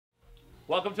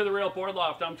Welcome to the Real Board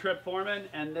Loft. I'm Trip Foreman,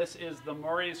 and this is the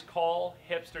Maurice Cole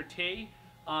Hipster T.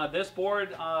 This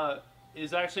board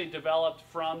is actually developed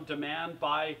from demand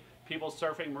by people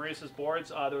surfing Maurice's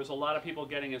boards. There was a lot of people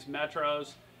getting his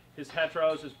Metros, his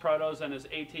Heteros, his Protos, and his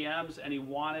ATMs, and he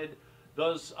wanted,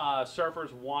 those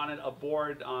surfers wanted a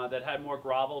board that had more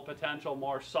grovel potential,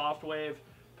 more soft wave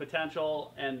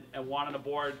potential, and wanted a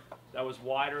board that was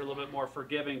wider, a little bit more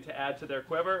forgiving to add to their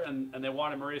quiver, and they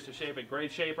wanted Maurice to shape it. Great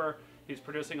shaper. He's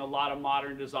producing a lot of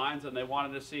modern designs, and they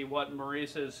wanted to see what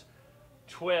Maurice's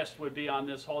twist would be on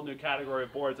this whole new category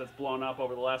of boards that's blown up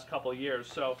over the last couple of years.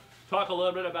 So talk a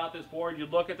little bit about this board. You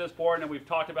look at this board, and we've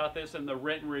talked about this in the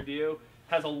written review,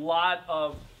 has a lot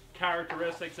of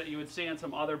characteristics that you would see in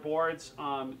some other boards,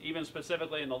 even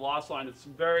specifically in the Lost line. It's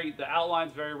the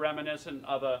outline's very reminiscent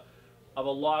of a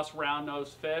lost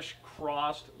round-nosed fish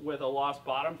crossed with a lost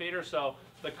bottom feeder. So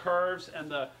the curves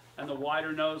and the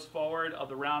wider nose forward of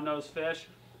the round-nosed fish,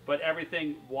 but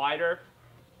everything wider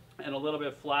and a little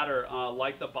bit flatter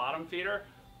like the bottom feeder.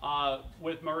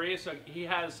 With Maurice, he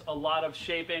has a lot of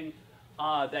shaping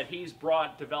that he's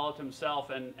developed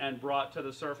himself and brought to the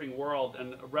surfing world,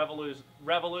 and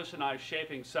revolutionized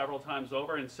shaping several times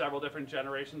over in several different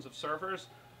generations of surfers.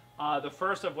 The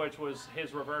first of which was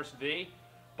his reverse V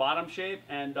bottom shape,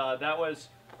 and that was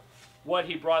what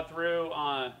he brought through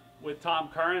with Tom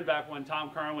Curran back when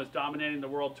Tom Curran was dominating the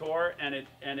world tour, and it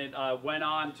went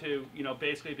on to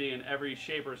basically be in every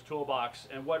shaper's toolbox.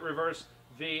 And what reverse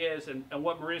V is, and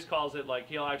what Maurice calls it, like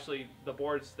the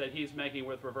boards that he's making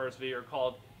with reverse V are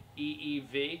called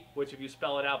EEV, which if you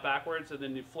spell it out backwards and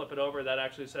then you flip it over, that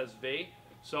actually says V.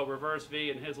 So reverse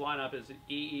V in his lineup is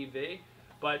EEV.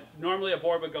 But normally a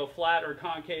board would go flat or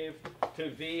concave to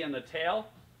V in the tail.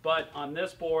 But on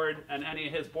this board and any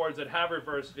of his boards that have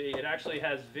reverse V, it actually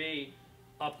has V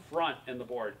up front in the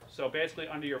board. So basically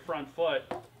under your front foot,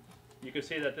 you can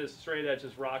see that this straight edge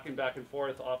is rocking back and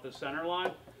forth off the center line.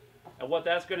 And what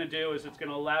that's going to do is it's going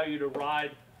to allow you to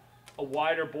ride a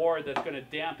wider board that's going to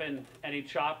dampen any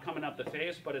chop coming up the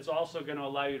face, but it's also going to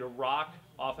allow you to rock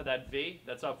off of that V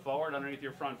that's up forward underneath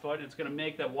your front foot. It's going to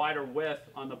make that wider width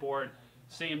on the board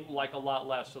seem like a lot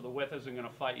less, so the width isn't going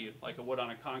to fight you like it would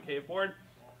on a concave board.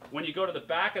 When you go to the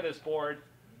back of this board,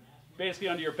 basically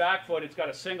under your back foot, it's got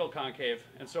a single concave.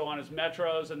 And so on his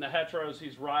Metros and the Heteros,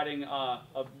 he's riding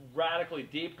a radically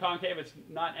deep concave. It's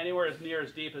not anywhere as near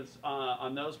as deep as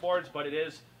on those boards, but it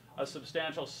is a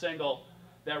substantial single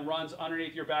that runs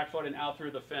underneath your back foot and out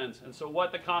through the fins. And so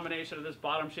what the combination of this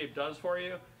bottom shape does for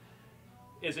you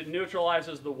is it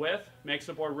neutralizes the width, makes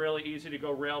the board really easy to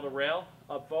go rail to rail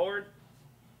up forward.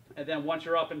 And then once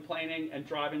you're up and planing and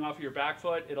driving off your back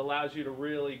foot, it allows you to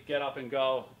really get up and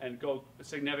go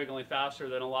significantly faster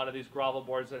than a lot of these grovel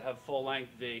boards that have full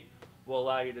length V will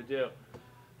allow you to do.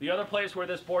 The other place where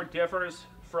this board differs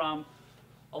from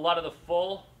a lot of the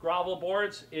full grovel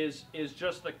boards is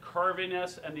just the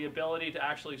curviness and the ability to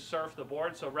actually surf the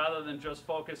board. So rather than just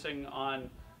focusing on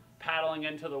paddling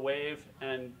into the wave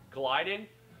and gliding,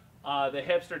 the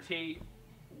Hipster T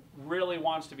really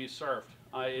wants to be surfed.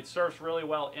 It surfs really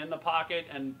well in the pocket,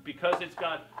 and because it's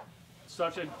got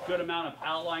such a good amount of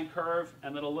outline curve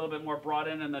and then a little bit more brought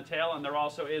in the tail, and there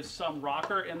also is some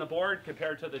rocker in the board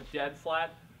compared to the dead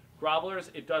flat grovelers,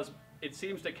 it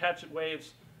seems to catch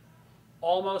waves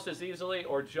almost as easily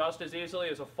or just as easily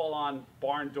as a full-on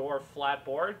barn door flat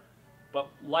board, but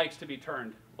likes to be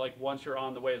turned like once you're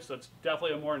on the wave. So it's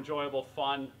definitely a more enjoyable,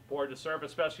 fun board to surf,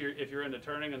 especially if you're into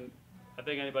turning, and I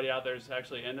think anybody out there is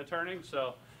actually into turning,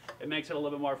 so it makes it a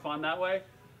little bit more fun that way.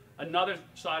 Another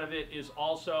side of it is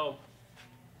also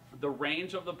the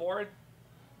range of the board.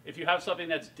 If you have something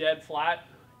that's dead flat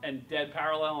and dead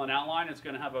parallel and outline, it's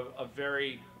going to have a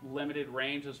very limited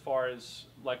range as far as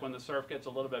like when the surf gets a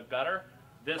little bit better.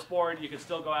 This board, you can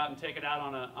still go out and take it out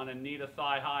on a knee to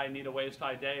thigh high, knee to waist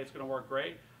high day. It's going to work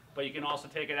great. But you can also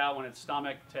take it out when it's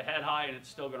stomach to head high, and it's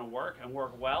still going to work and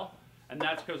work well. And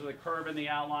that's because of the curve in the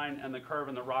outline, and the curve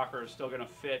in the rocker is still going to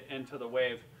fit into the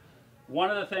wave. One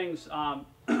of the things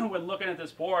when looking at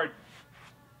this board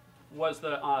was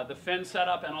the fin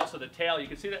setup and also the tail. You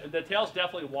can see that the tail's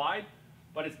definitely wide,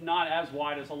 but it's not as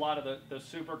wide as a lot of the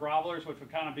super grovelers, which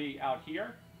would kind of be out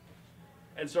here.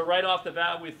 And so right off the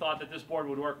bat, we thought that this board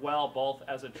would work well both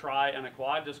as a tri and a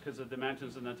quad, just because the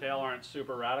dimensions in the tail aren't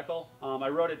super radical. I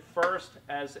wrote it first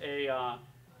as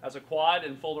a quad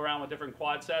and fooled around with different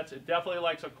quad sets. It definitely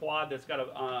likes a quad that's got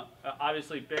a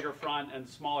obviously bigger front and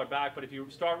smaller back, but if you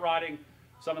start riding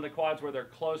some of the quads where they're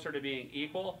closer to being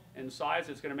equal in size,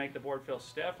 it's going to make the board feel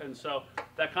stiff. And so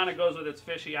that kind of goes with its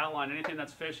fishy outline. Anything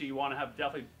that's fishy, you want to have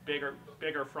definitely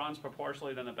bigger fronts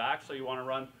proportionally than the back, so you want to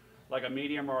run like a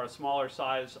medium or a smaller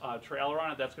size trailer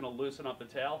on it, that's going to loosen up the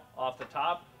tail off the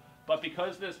top. But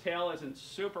because this tail isn't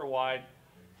super wide,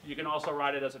 you can also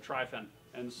ride it as a tri-fin.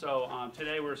 And so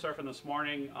today we were surfing this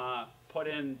morning, put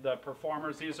in the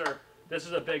Performers. This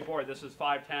is a big board. This is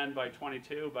 5'10" by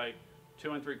 22 by 2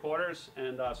 3/4,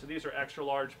 and so these are extra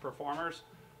large Performers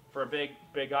for big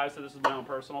guys. So this is my own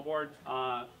personal board.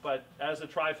 But as a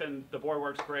tri-fin, the board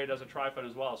works great as a tri-fin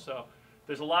as well. So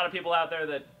there's a lot of people out there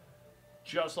that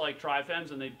just like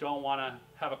tri-fins and they don't want to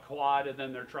have a quad and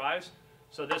then their tris.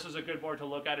 So this is a good board to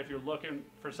look at if you're looking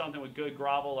for something with good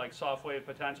grovel, like soft wave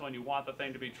potential, and you want the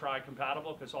thing to be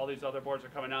tri-compatible, because all these other boards are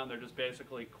coming out and they're just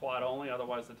basically quad only,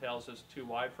 otherwise the tail's just too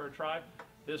wide for a tri.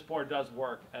 This board does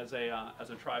work as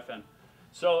a tri-fin.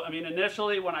 So, I mean,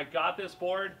 initially when I got this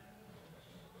board,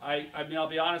 I mean, I'll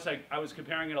be honest, I was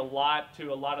comparing it a lot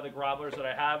to a lot of the grovelers that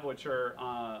I have, which are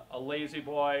a Lazy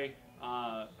Boy,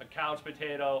 a Couch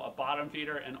Potato, a Bottom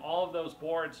Feeder, and all of those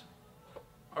boards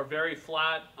are very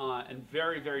flat and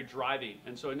very drivey.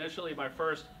 And so initially my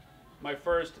first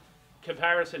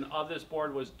comparison of this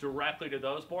board was directly to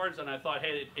those boards, and I thought,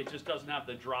 hey, it just doesn't have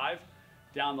the drive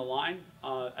down the line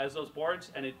as those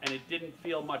boards, and it didn't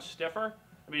feel much stiffer.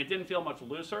 I mean, it didn't feel much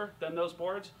looser than those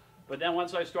boards. But then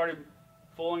once I started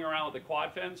fooling around with the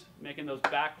quad fins, making those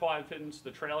back quad fins,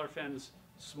 the trailer fins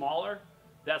smaller,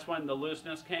 that's when the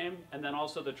looseness came. And then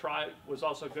also the tri was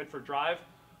also good for drive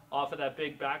off of that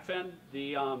big back fin.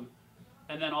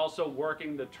 And then also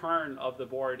working the turn of the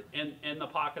board in the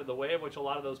pocket of the wave, which a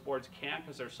lot of those boards can't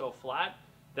because they're so flat.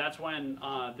 That's when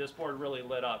this board really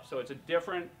lit up. So it's a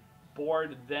different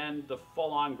board than the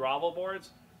full-on grovel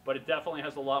boards, but it definitely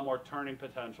has a lot more turning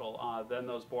potential than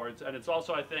those boards. And it's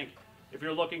also, I think, if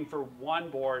you're looking for one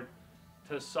board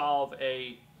to solve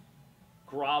a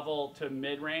grovel to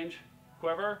mid-range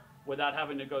quiver without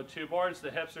having to go two boards, the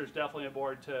Hipster is definitely a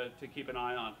board to keep an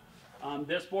eye on.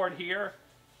 This board here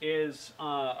is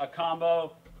a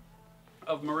combo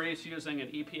of Maurice using an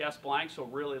EPS blank, so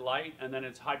really light, and then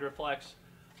it's Hydroflex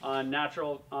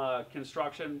natural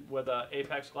construction with an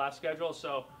Apex glass schedule.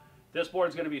 So this board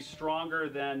is going to be stronger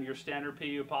than your standard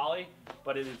PU poly,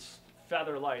 but it's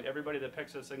feather light. Everybody that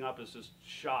picks this thing up is just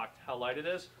shocked how light it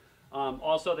is.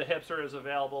 Also, the Hipster is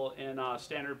available in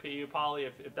standard PU poly.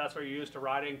 If that's what you're used to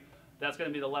riding, that's going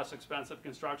to be the less expensive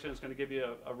construction. It's going to give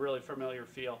you a really familiar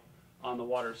feel on the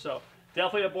water. So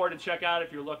definitely a board to check out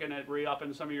if you're looking at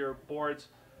re-upping some of your boards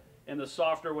in the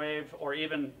softer wave, or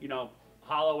even, you know,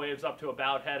 hollow waves up to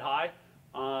about head high.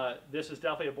 This is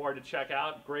definitely a board to check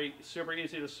out. Great, super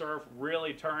easy to surf,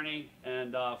 really turny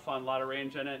and fun, a lot of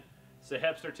range in it. It's the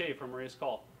Hipster T from Maurice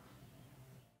Cole.